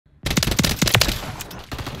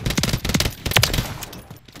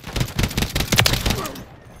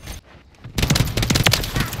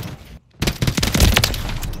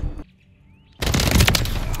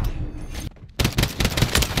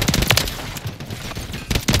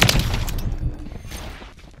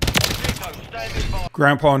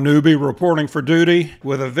Grandpa Newbie reporting for duty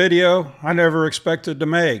with a video I never expected to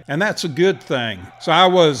make, and that's a good thing. So I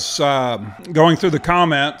was going through the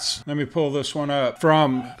comments. Let me pull this one up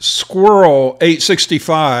from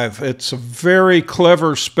Squirrel865. It's a very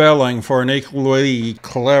clever spelling for an equally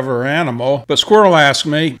clever animal. But Squirrel asked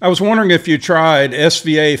me, I was wondering if you tried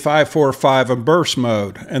SVA 545 in burst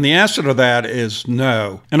mode, and the answer to that is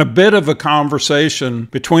no. And a bit of a conversation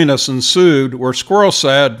between us ensued where Squirrel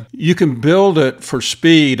said, you can build it for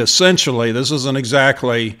speed, essentially. This isn't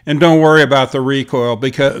exactly, and don't worry about the recoil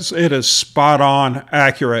because it is spot on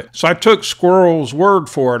accurate. So I took Squirrel's word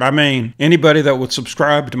for it. I mean, anybody that would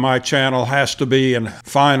subscribe to my channel has to be a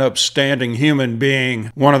fine, upstanding human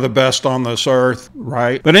being, one of the best on this earth,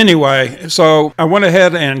 right? But anyway, so I went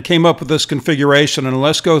ahead and came up with this configuration, and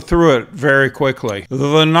let's go through it very quickly.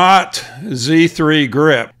 The Knot Z3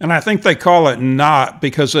 grip, and I think they call it Knot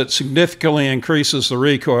because it significantly increases the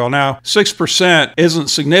recoil. Now, 6% isn't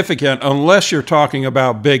significant unless you're talking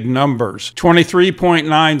about big numbers.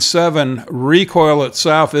 23.97 recoil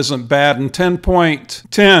itself isn't bad, and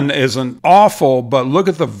 10.10 isn't awful, but look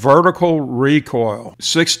at the vertical recoil,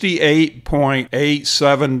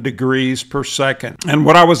 68.87 degrees per second. And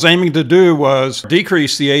what I was aiming to do was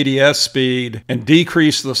decrease the ADS speed and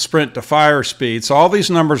decrease the sprint to fire speed. So all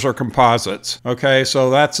these numbers are composites. Okay,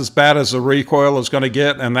 so that's as bad as the recoil is going to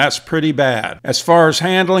get, and that's pretty bad. As far as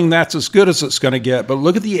handling, that's as good as it's going to get, but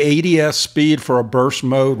look at the ADS speed for a burst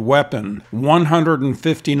mode weapon,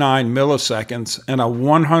 159 milliseconds and a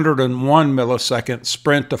 101 millisecond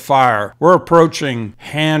sprint to fire. We're approaching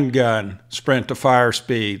handgun sprint to fire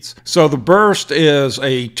speeds. So the burst is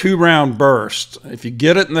a 2-round burst. If you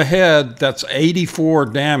get it in the head, that's 84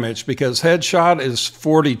 damage because headshot is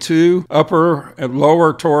 42, upper and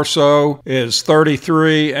lower torso is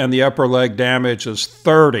 33, and the upper leg damage is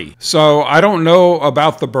 30. So I don't know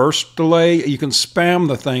about the burst delay. You can spam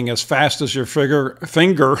the thing as fast as your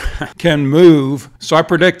finger can move. So I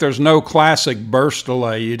predict there's no classic burst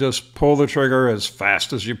delay. You just pull the trigger as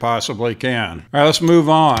fast as you possibly can. All right, let's move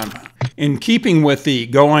on. In keeping with the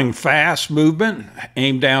going fast movement,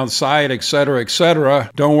 aim down sight,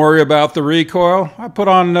 etc., don't worry about the recoil. I put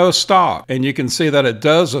on no stop, and you can see that it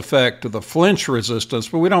does affect the flinch resistance,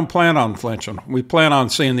 but we don't plan on flinching. We plan on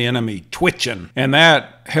seeing the enemy twitching, and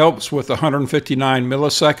that helps with 159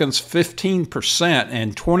 milliseconds, 15%,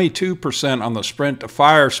 and 22% on the sprint to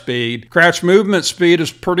fire speed. Crouch movement speed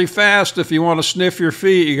is pretty fast. If you want to sniff your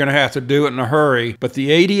feet, you're going to have to do it in a hurry. But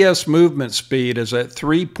the ADS movement speed is at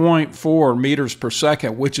 3.4 meters per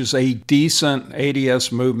second, which is a decent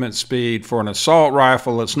ADS movement speed for an assault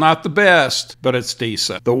rifle. It's not the best, but it's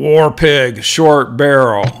decent. The War Pig short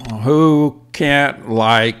barrel. Who can't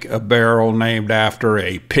like a barrel named after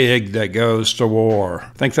a pig that goes to war? I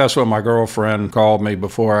think that's what my girlfriend called me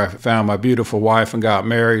before I found my beautiful wife and got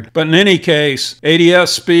married. But in any case,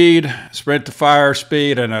 ADS speed, sprint to fire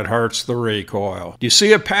speed, and it hurts the recoil. You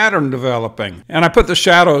see a pattern developing. And I put the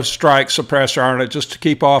shadow strike suppressor on it just to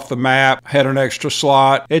keep off the map. Had an extra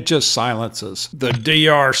slot. It just silences. The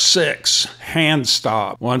DR6 hand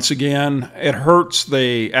stop. Once again, it hurts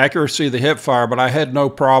the accuracy of the hip fire, but I had no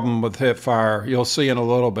problem with hip fire. You'll see in a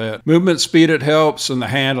little bit. Movement speed, it helps, and the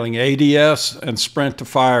handling. ADS and sprint to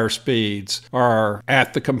fire speeds are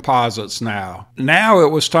at the composites now. Now it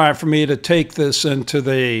was time for me to take this into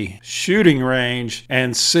the shooting range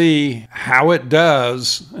and see how it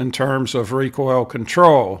does in terms of recoil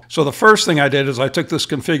control. So the first thing I did is I took this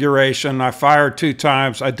configuration, I fired 2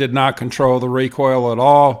 times, I did not control the recoil at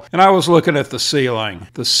all, and I was looking at the ceiling.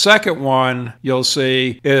 The second one you'll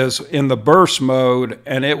see is in the burst mode,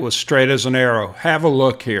 and it was straight as an arrow. Have a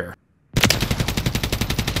look here.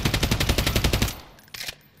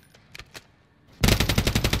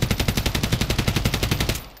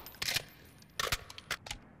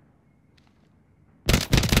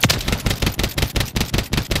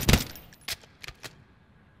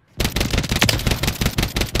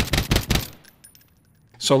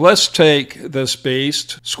 So let's take this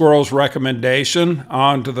beast, Squirrel's recommendation,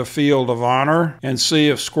 onto the field of honor and see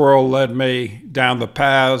if Squirrel led me down the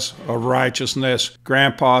paths of righteousness.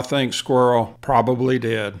 Grandpa thinks Squirrel probably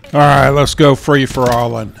did. All right, let's go free for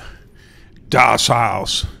all in Das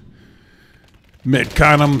Haus mit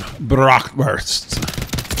keinem Bratwurst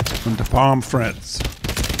und Pommes frites,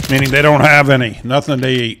 meaning they don't have any, nothing to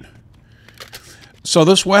eat. So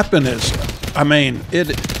this weapon is, I mean,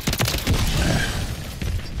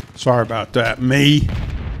 sorry about that.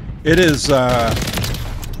 It is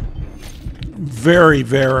very,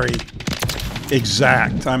 very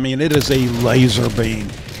exact. I mean, it is a laser beam.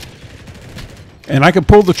 And I can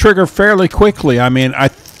pull the trigger fairly quickly. I mean, I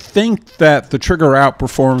think that the trigger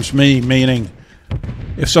outperforms me, meaning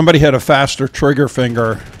if somebody had a faster trigger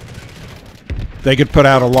finger, they could put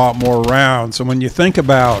out a lot more rounds. And when you think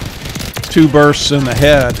about 2 bursts in the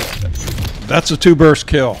head, that's a 2-burst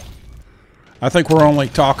kill. I think we're only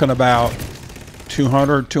talking about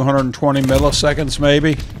 200, 220 milliseconds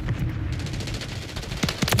maybe.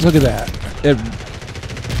 Look at that. It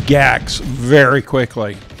gacks very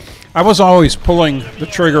quickly. I was always pulling the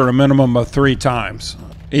trigger a minimum of 3 times,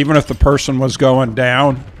 even if the person was going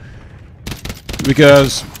down,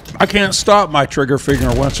 because I can't stop my trigger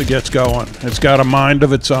finger once it gets going. It's got a mind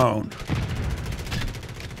of its own.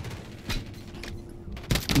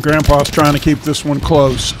 Grandpa's trying to keep this one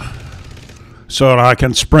close so that I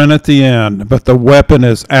can sprint at the end, but the weapon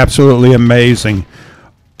is absolutely amazing.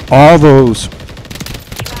 All those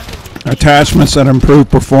attachments that improve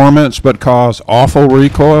performance but cause awful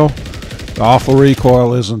recoil, the awful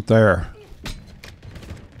recoil isn't there.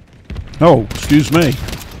 Oh, excuse me.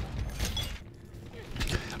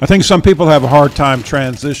 I think some people have a hard time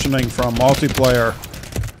transitioning from multiplayer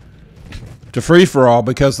to free-for-all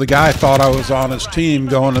because the guy thought I was on his team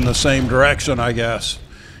going in the same direction, I guess.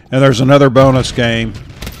 And there's another bonus game,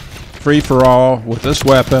 free-for-all with this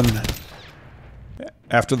weapon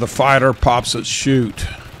after the fighter pops its chute.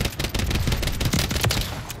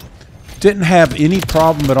 Didn't have any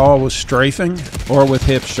problem at all with strafing or with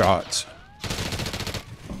hip shots.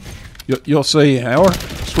 You'll see, or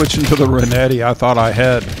switching to the Renetti, I thought I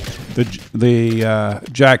had the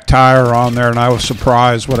jack tire on there, and I was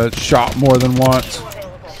surprised when it shot more than once.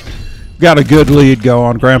 Got a good lead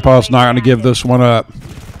going. Grandpa's not going to give this one up,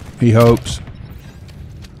 he hopes.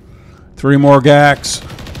 3 more gacks,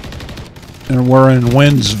 and we're in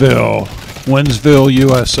Winsville,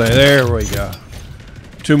 USA. There we go.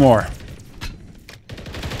 2 more.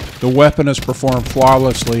 The weapon is performed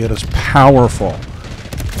flawlessly. It is powerful.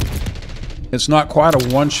 It's not quite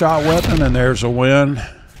a one-shot weapon, and there's a win.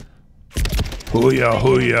 Hoo-yah,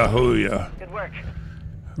 hoo-yah, hoo-yah. Good work.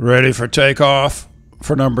 Ready for takeoff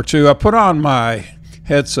for number 2. I put on my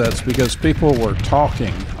headsets because people were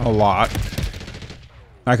talking a lot.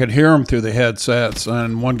 I could hear them through the headsets,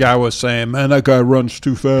 and one guy was saying, man, that guy runs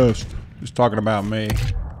too fast. He was talking about me.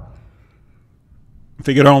 If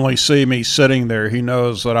he could only see me sitting there, he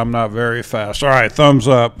knows that I'm not very fast. All right, thumbs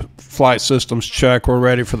up. Flight systems check. We're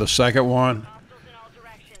ready for the second one.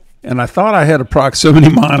 And I thought I had a proximity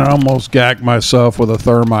mine. I almost gacked myself with a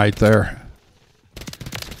thermite there.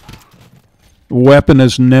 The weapon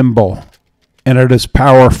is nimble, and it is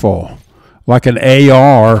powerful, like an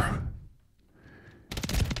AR.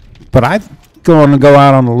 But I'm going to go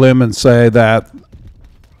out on a limb and say that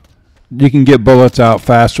you can get bullets out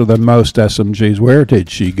faster than most SMGs. Where did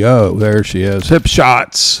she go? There she is. Hip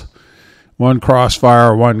shots. 1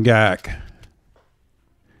 crossfire, 1 gack.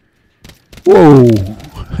 Whoa.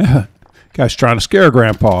 Guy's trying to scare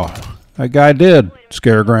Grandpa. That guy did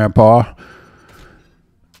scare Grandpa.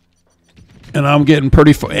 And I'm getting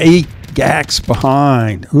pretty 8 gacks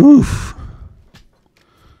behind. Oof.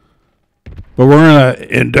 But we're going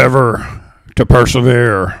to endeavor to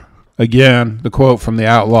persevere. Again, the quote from the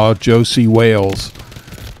outlaw Joe C. Wales.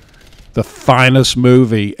 The finest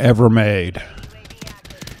movie ever made.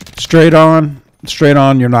 Straight on,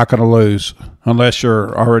 you're not going to lose unless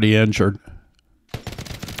you're already injured.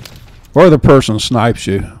 Or the person snipes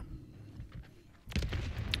you.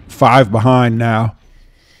 5 behind now.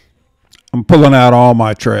 I'm pulling out all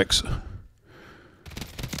my tricks.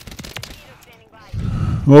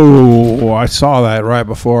 Oh, I saw that right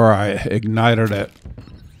before I ignited it.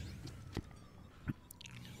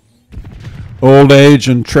 Old age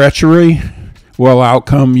and treachery will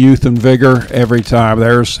outcome youth and vigor every time.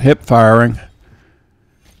 There's hip firing.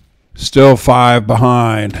 Still 5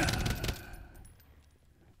 behind.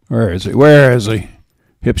 Where is he? Where is he?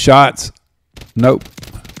 Hip shots? Nope.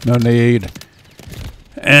 No need.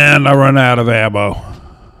 And I run out of ammo.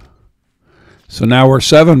 So now we're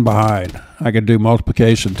 7 behind. I can do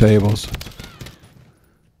multiplication tables.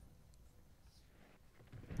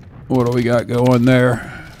 What do we got going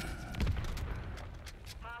there?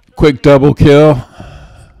 Quick double kill.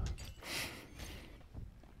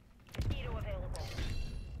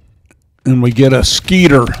 And we get a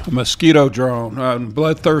skeeter, a mosquito drone.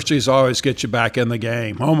 Bloodthirsties always get you back in the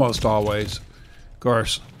game, almost always. Of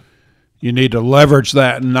course, you need to leverage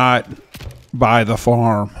that and not buy the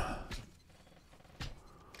farm.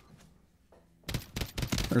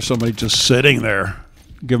 There's somebody just sitting there.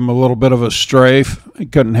 Give him a little bit of a strafe. He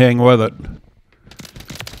couldn't hang with it.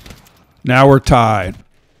 Now we're tied.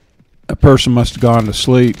 That person must have gone to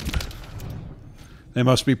sleep. They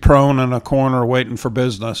must be prone in a corner waiting for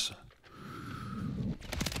business.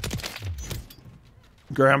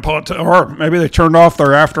 Grandpa, or maybe they turned off their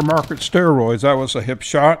aftermarket steroids. That was a hip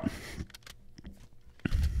shot.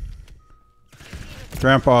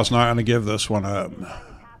 Grandpa's not going to give this one up.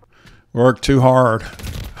 Worked too hard.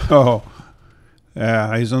 Oh,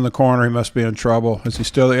 yeah, he's in the corner. He must be in trouble. Is he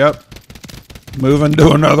still there? Yep. Moving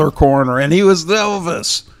to another corner. And he was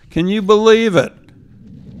Elvis. Can you believe it?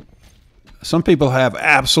 Some people have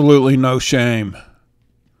absolutely no shame.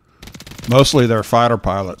 Mostly they're fighter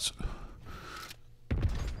pilots.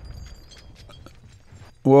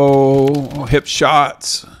 Whoa, hip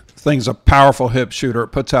shots. Thing's a powerful hip shooter. It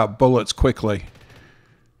puts out bullets quickly.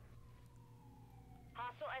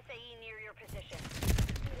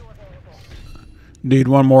 Need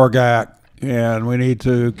one more guy, and we need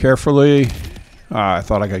to carefully. I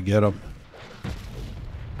thought I could get him.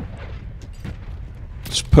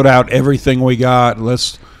 Let's put out everything we got.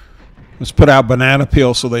 Let's put out banana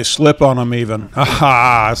peel so they slip on them even.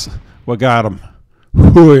 Aha! We got them.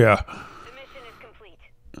 Ooh, yeah. The mission is complete.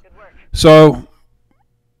 Good work. So,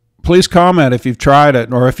 please comment if you've tried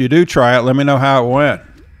it, or if you do try it, let me know how it went.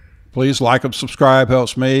 Please like and subscribe.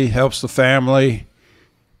 Helps me, helps the family.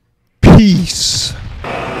 Peace.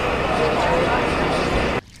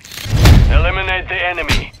 Eliminate the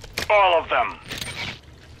enemy. All of them.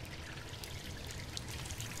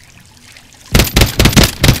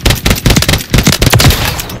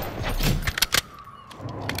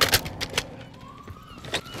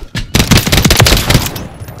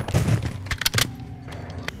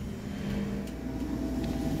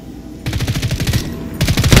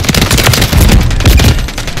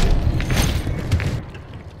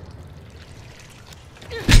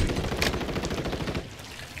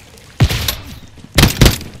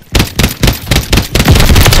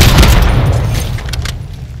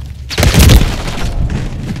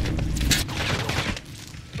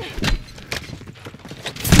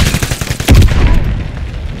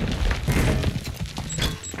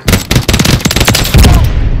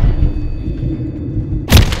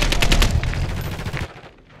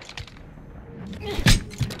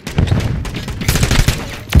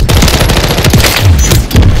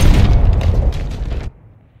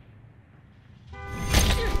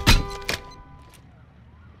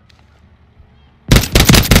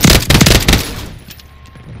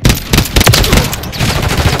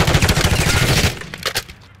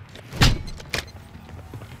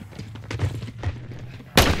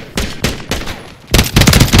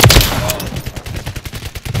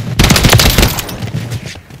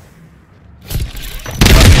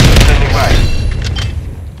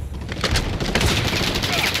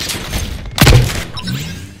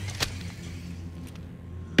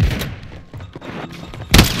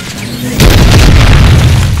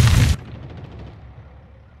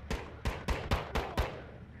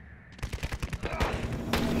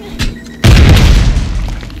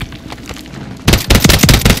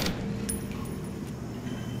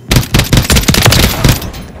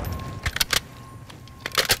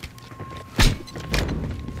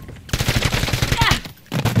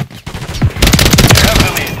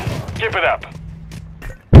 Keep it up.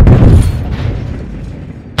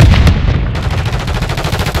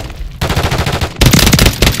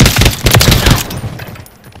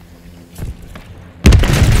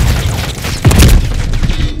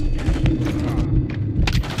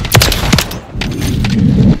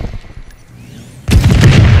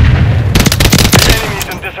 Enemies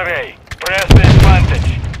in disarray. Press the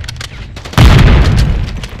advantage.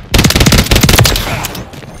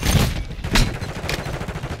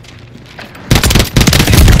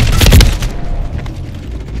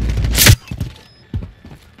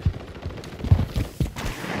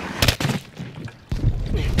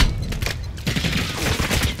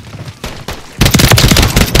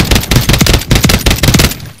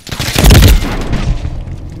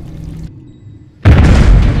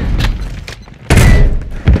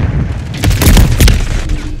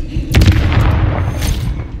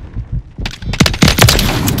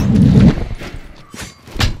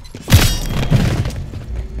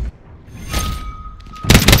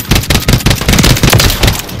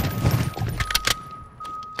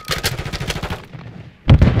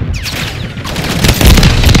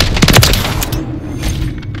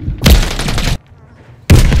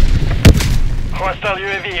 Hostile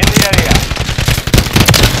UAV in the area.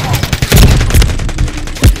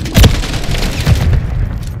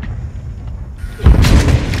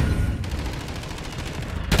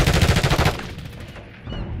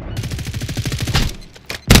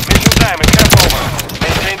 Mission time is half over.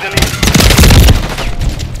 Maintain the lead.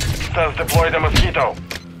 Cells deploy the Mosquito.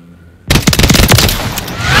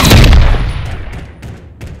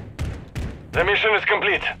 The mission is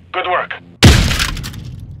complete. Good work.